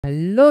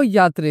Hello,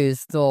 Yatri.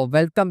 So,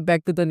 welcome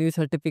back to the new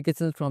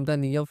certifications from the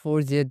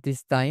Neo4j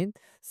this time.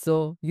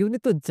 So, you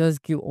need to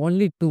just give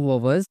only 2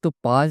 hours to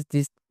pass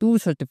these two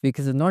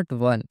certificates, not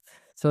one.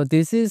 So,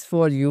 this is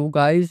for you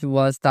guys who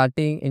are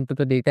starting into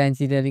the data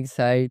engineering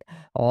side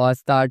or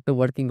start to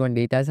working on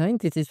data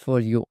science. This is for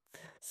you.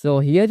 So,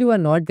 here you are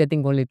not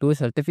getting only two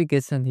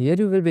certifications. Here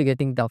you will be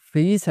getting the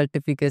free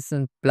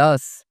certification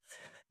plus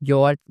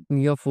your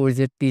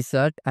 4G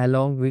t-shirt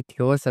along with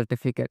your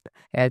certificate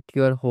at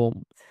your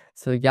home.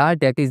 So yeah,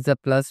 that is the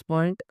plus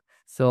point.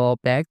 So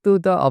back to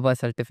the our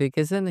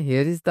certification.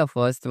 Here is the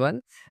first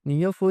one,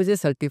 Neo4j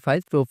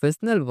certified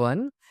professional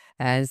one,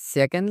 and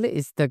secondly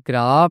is the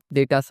graph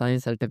data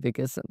science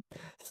certification.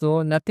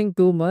 So nothing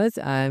too much.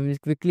 I will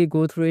quickly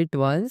go through it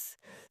once.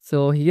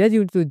 So here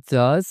you need to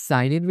just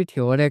sign in with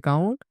your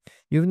account.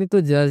 You need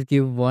to just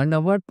give 1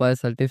 hour per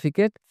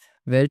certificate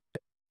with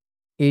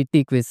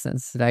 80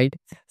 questions, right?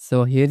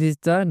 So here is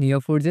the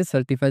Neo4j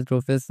certified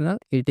professional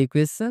 80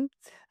 question,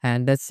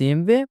 and the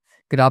same way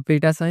graph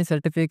data science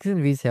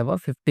certification we have a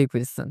 50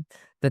 question.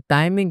 The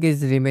timing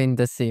is remain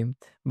the same,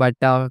 but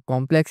the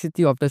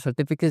complexity of the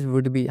certificates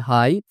would be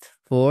high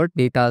for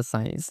data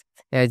science,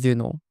 as you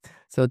know.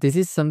 So this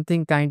is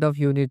something kind of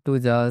you need to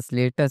just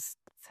let us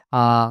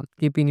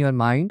keep in your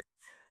mind.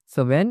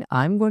 So when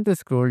I'm going to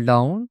scroll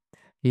down,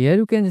 here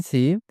you can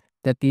see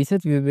the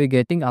t-shirt you will be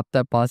getting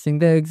after passing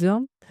the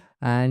exam,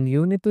 and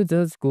you need to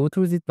just go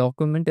through the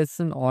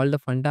documentation, all the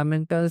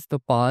fundamentals to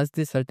pass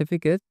the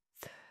certificate,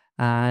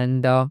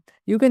 and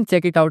you can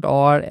check it out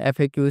all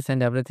FAQs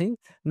and everything.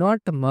 Not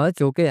much,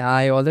 okay,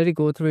 I already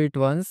go through it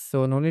once,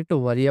 so no need to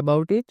worry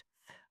about it.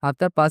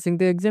 After passing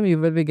the exam, you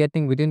will be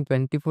getting within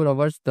 24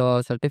 hours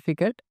the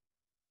certificate,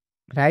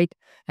 right?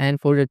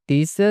 And for the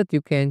t-shirt,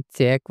 you can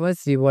check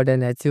what's reward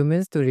and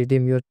achievements to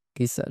redeem your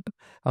t-shirt.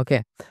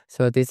 Okay,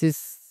 so this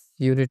is,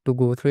 you need to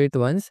go through it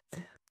once.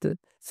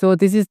 So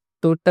this is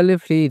totally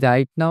free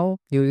right now.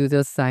 You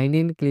just sign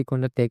in, click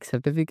on the tech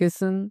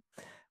certification,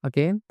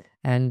 okay,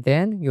 and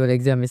then your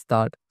exam is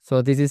start.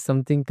 So this is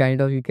something kind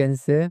of, you can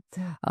say,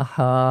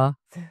 uh,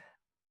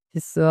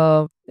 it's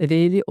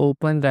really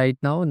open right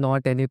now,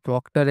 not any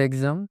proctor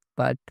exam,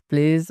 but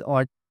please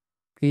or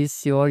be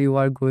sure you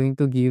are going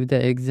to give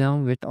the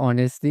exam with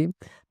honesty.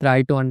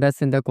 Try to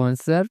understand the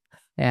concept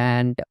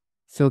and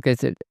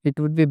showcase it. It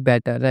would be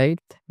better, right?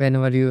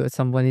 Whenever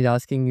someone is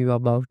asking you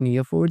about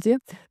Neo4j,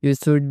 you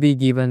should be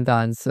given the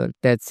answer.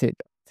 That's it.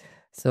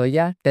 So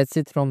yeah, that's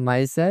it from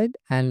my side.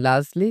 And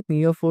lastly,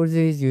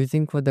 Neo4j is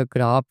using for the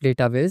graph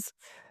database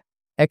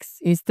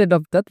instead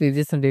of the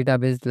relational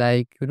database,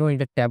 like in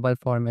the table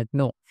format.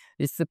 No,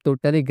 it's a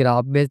totally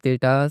graph based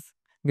data,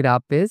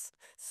 graph based.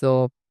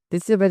 So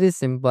this is very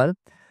simple,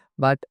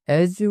 but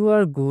as you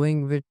are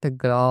going with the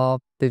graph,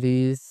 there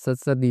is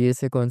such a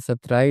DSA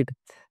concept, right?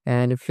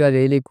 And if you are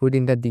really good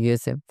in the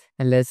DSA,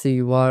 and let's say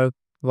you are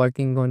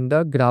working on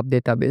the graph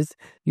database,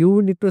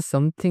 you need to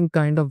something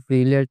kind of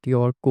relate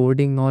your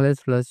coding knowledge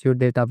plus your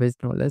database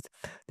knowledge.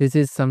 This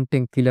is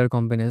something killer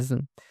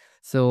combination.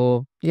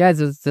 So yeah,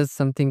 just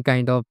something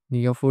kind of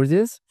Neo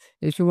forces.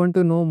 If you want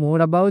to know more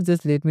about,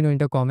 just let me know in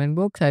the comment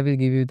box. I will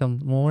give you the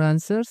more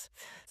answers.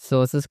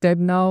 So subscribe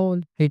now,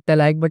 hit the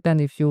like button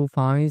if you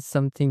find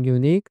something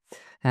unique,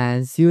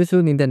 and see you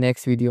soon in the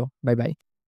next video. Bye bye.